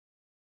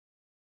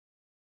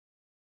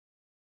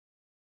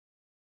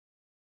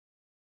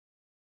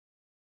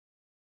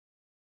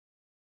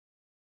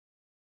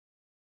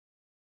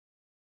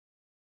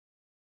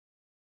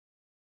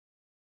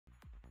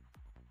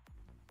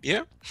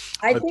Yeah.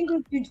 I think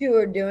what you two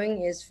are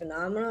doing is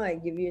phenomenal. I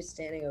give you a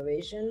standing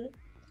ovation.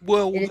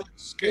 Well, It is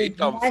let's get it it's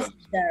done first.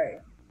 necessary.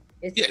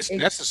 Yeah, It's it's it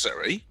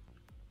necessary.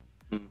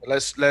 Mm.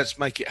 But let's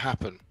make it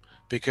happen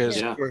because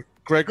yeah. Yeah. They won't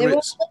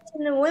Gregory's,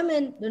 listen to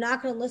women. They're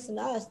not going to listen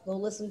to us. They'll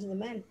listen to the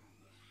men.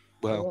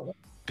 They well, won't listen to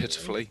the women.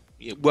 pitifully.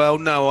 Yeah, well,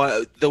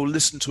 no, they'll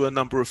listen to a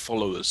number of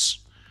followers.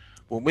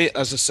 When we,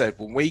 as I said,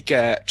 when we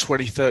get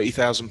 20,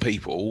 30,000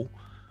 people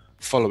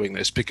following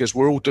this, because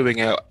we're all doing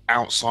it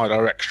outside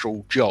our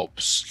actual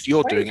jobs.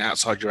 You're Right. doing it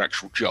outside your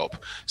actual job.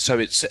 So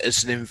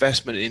it's an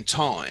investment in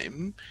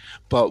time.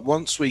 But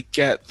once we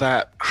get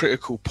that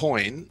critical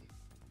point,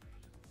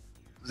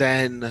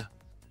 then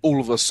all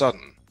of a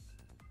sudden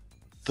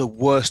the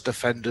worst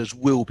offenders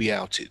will be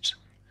outed.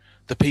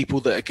 The people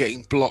that are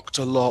getting blocked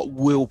a lot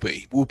will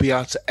be able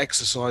to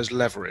exercise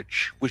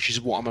leverage, which is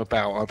what I'm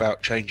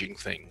about changing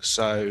things.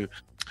 So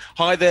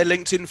hi there,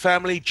 LinkedIn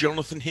family.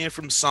 Jonathan here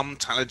from Some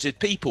Talented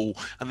People.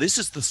 And this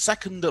is the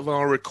second of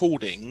our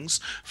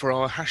recordings for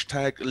our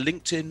hashtag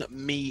LinkedIn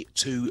Me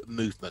Too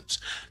movement.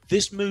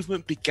 This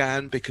movement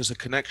began because a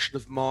connection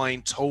of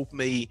mine told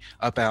me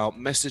about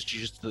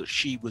messages that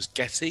she was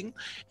getting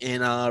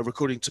in our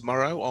recording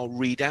tomorrow. I'll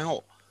read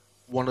out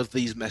one of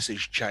these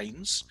message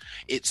chains.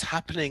 It's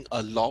happening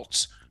a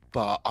lot,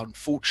 but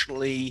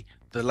unfortunately,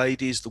 the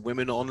ladies, the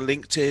women on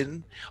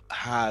LinkedIn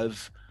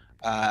have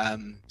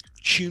um,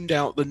 tuned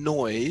out the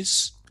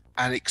noise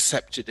and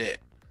accepted it,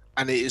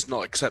 and it is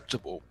not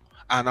acceptable.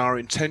 And our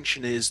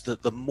intention is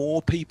that the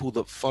more people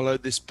that follow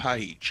this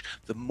page,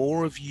 the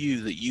more of you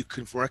that you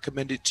can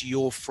recommend it to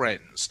your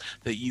friends,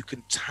 that you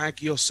can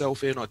tag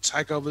yourself in or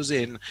tag others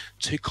in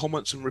to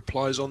comments and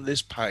replies on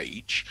this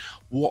page.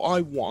 What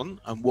I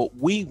want and what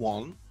we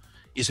want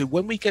is that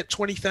when we get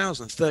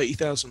 20,000,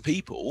 30,000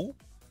 people,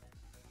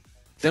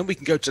 then we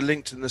can go to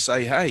LinkedIn and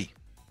say, hey,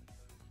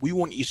 we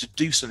want you to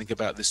do something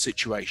about this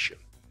situation.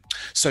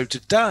 So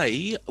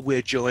today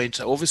we're joined,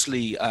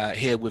 obviously,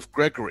 here with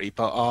Gregory,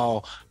 but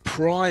our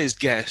prize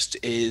guest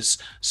is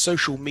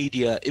social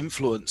media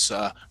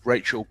influencer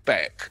Rachel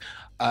Beck,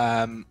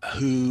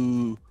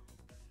 who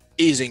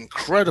is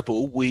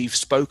incredible. We've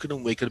spoken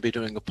and we're going to be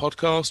doing a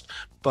podcast,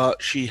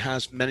 but she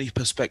has many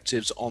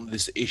perspectives on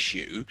this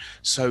issue.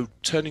 So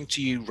turning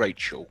to you,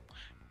 Rachel,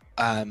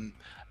 um,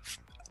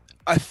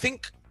 I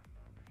think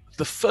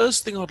the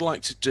first thing I'd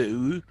like to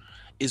do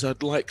is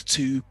I'd like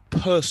to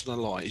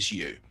personalize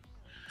you,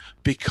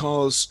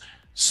 because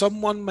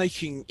someone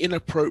making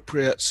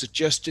inappropriate,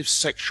 suggestive,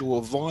 sexual,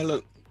 or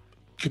violent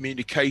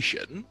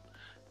communication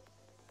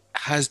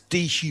has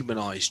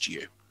dehumanized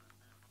you.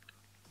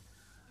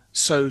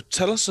 So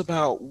tell us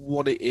about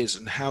what it is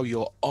and how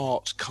your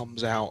art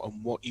comes out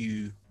and what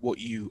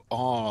you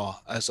are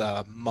as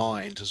a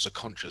mind, as a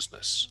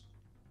consciousness.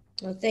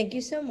 Well, thank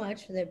you so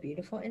much for that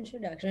beautiful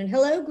introduction. And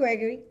hello,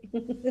 Gregory.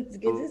 It's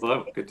good to see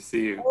Hello. you. Good to see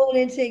I you.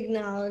 wanted to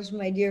acknowledge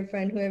my dear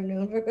friend who I've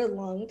known for a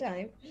long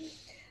time.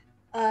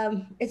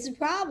 It's a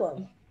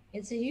problem.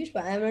 It's a huge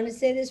problem. I'm going to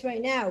say this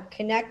right now.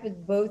 Connect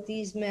with both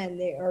these men.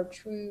 They are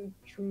true,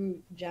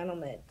 true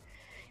gentlemen.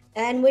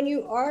 And when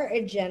you are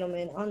a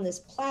gentleman on this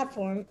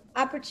platform,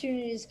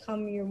 opportunities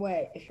come your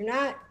way. If you're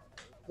not,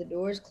 the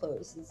door's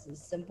closed. It's as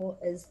simple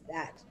as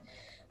that.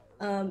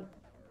 Um,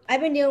 I've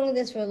been dealing with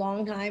this for a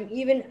long time,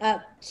 even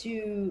up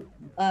to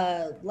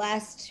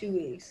last 2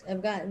 weeks.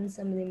 I've gotten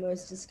some of the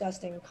most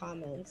disgusting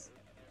comments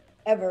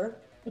ever.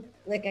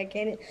 Like I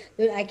can't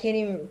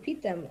even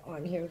repeat them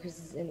on here because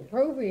it's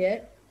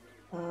inappropriate.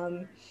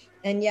 Um,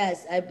 and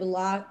yes, I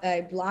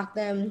block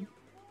them.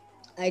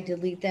 I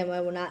delete them. I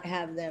will not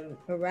have them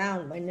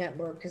around my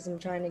network because I'm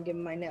trying to give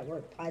my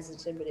network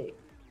positivity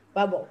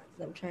bubble.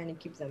 I'm trying to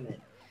keep them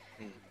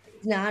in. Mm.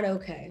 It's not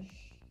okay.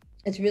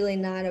 It's really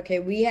not okay.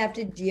 We have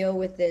to deal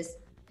with this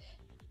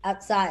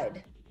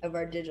outside of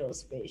our digital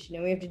space.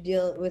 We have to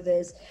deal with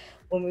this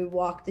when we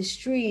walk the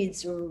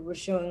streets or we're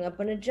showing up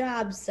on a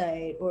job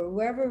site or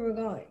wherever we're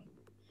going.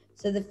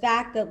 So the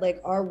fact that like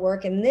our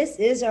work, and this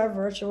is our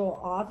virtual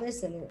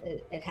office and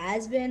it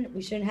has been,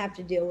 we shouldn't have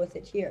to deal with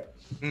it here.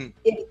 Mm.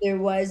 If there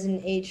was an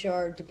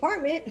HR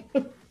department,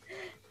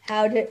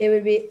 it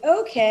would be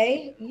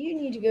okay, you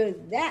need to go to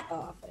that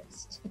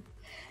office.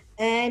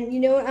 And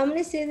I'm going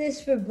to say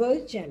this for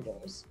both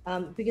genders,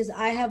 because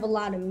I have a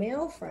lot of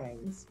male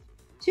friends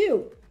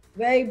too,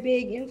 very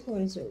big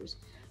influencers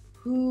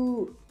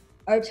who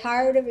are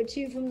tired of it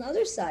too from the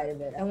other side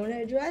of it. I want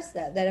to address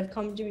that have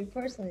come to me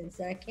personally and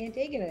said, I can't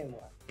take it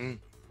anymore. Mm.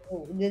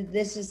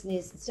 This just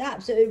needs to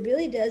stop. So it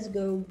really does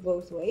go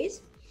both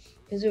ways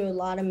because there are a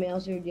lot of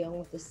males who are dealing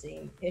with the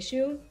same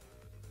issue.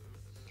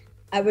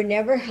 I would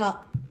never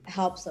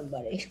help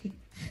somebody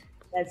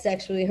that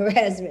sexually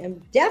harassed me.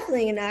 I'm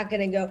definitely not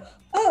going to go,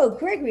 oh,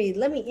 Gregory,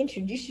 let me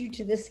introduce you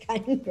to this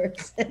kind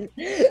person.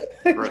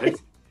 Right.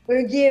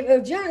 Or give,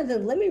 oh,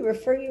 Jonathan, let me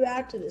refer you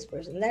out to this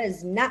person. That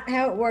is not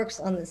how it works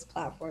on this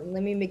platform.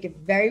 Let me make it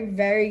very,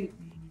 very,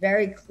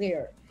 very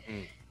clear.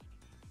 Mm.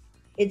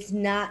 It's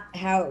not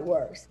how it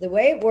works. The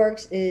way it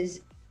works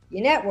is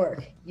You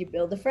network, you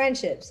build the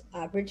friendships,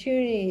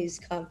 opportunities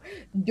come,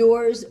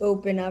 doors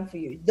open up for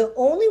you. The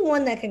only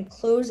one that can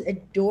close a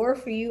door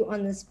for you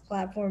on this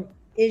platform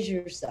is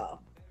yourself.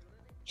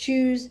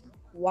 Choose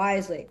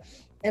wisely.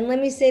 And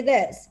let me say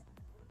this,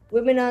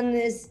 women on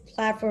this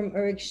platform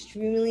are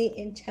extremely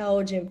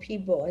intelligent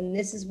people, and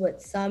this is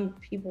what some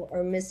people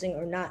are missing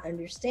or not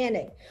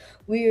understanding.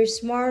 We are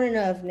smart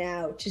enough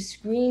now to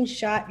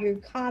screenshot your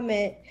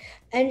comment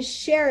and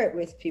share it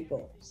with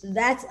people. So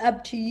that's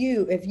up to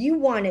you if you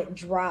want it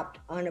dropped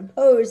on a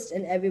post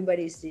and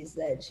everybody sees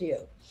that it's you.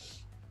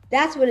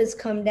 That's what it's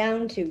come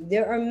down to.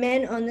 There are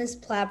men on this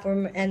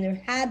platform, and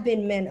there have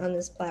been men on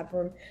this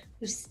platform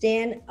who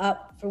stand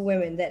up for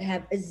women that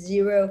have a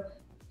zero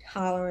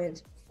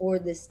tolerance for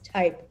this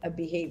type of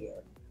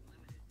behavior.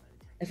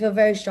 I feel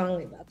very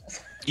strongly about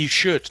this. You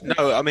should.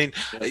 No, I mean,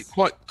 Yes.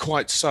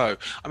 quite so.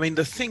 I mean,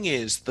 the thing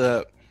is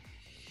that,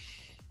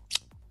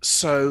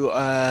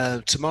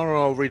 so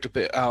tomorrow I'll read a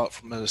bit out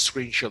from a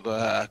screenshot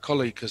that a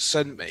colleague has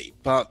sent me,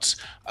 but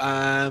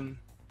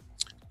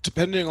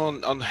depending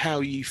on how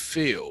you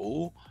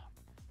feel,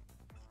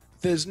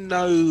 there's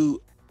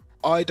no,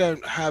 I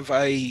don't have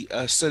a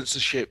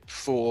censorship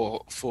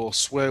for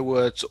swear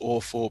words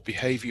or for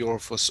behavior or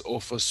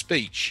for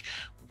speech.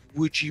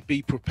 Would you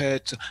be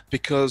prepared to,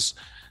 because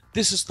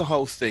this is the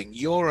whole thing.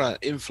 You're an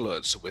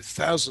influencer with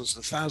thousands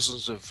and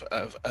thousands of,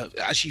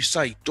 as you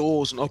say,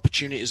 doors and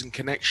opportunities and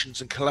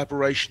connections and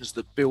collaborations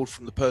that build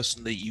from the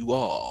person that you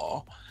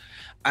are.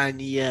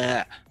 And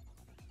yet,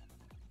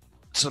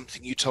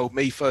 something you told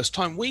me first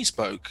time we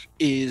spoke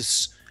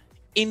is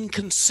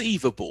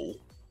inconceivable.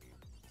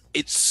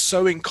 It's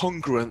so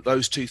incongruent,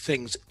 those two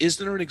things. Is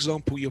there an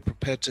example you're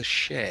prepared to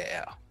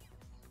share?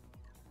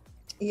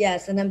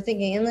 Yes, and I'm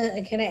thinking,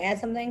 and can I add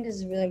something?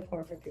 Because it's really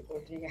important for people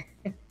to hear.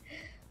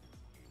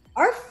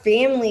 Our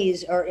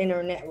families are in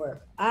our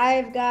network.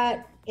 I've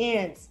got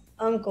aunts,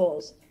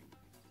 uncles,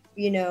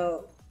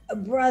 a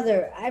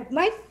brother.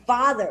 My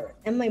father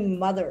and my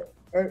mother,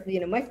 or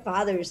my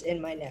father's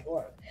in my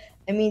network.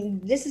 I mean,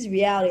 this is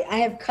reality. I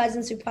have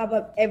cousins who pop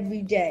up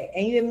every day,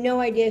 and you have no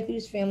idea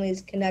whose family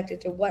is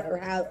connected to what or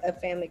how a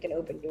family can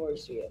open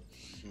doors for you.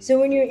 So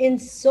when you're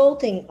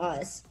insulting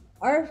us,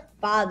 our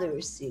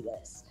fathers see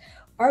this.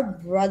 Our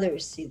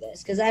brothers see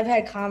this, because I've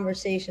had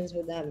conversations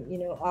with them,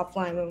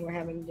 offline when we're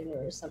having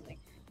dinner or something.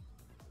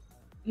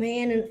 My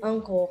aunt and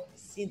uncle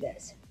see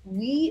this.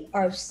 We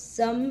are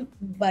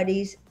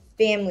somebody's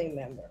family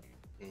member.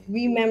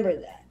 Remember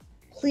that.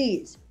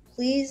 Please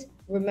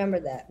remember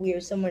that. We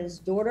are someone's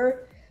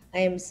daughter. I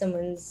am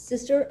someone's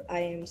sister. I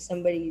am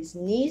somebody's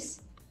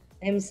niece.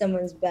 I am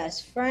someone's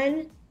best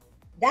friend.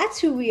 That's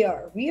who we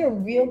are. We are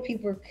real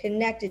people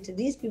connected to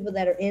these people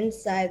that are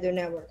inside their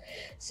network.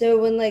 So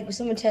when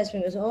someone texts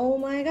me and goes, oh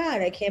my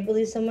God, I can't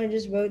believe someone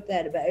just wrote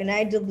that about it, and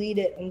I delete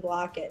it and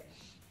block it.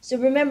 So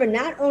remember,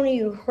 not only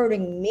are you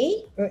hurting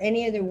me or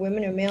any other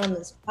women or male on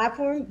this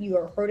platform, you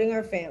are hurting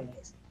our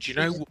families. Do you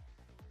know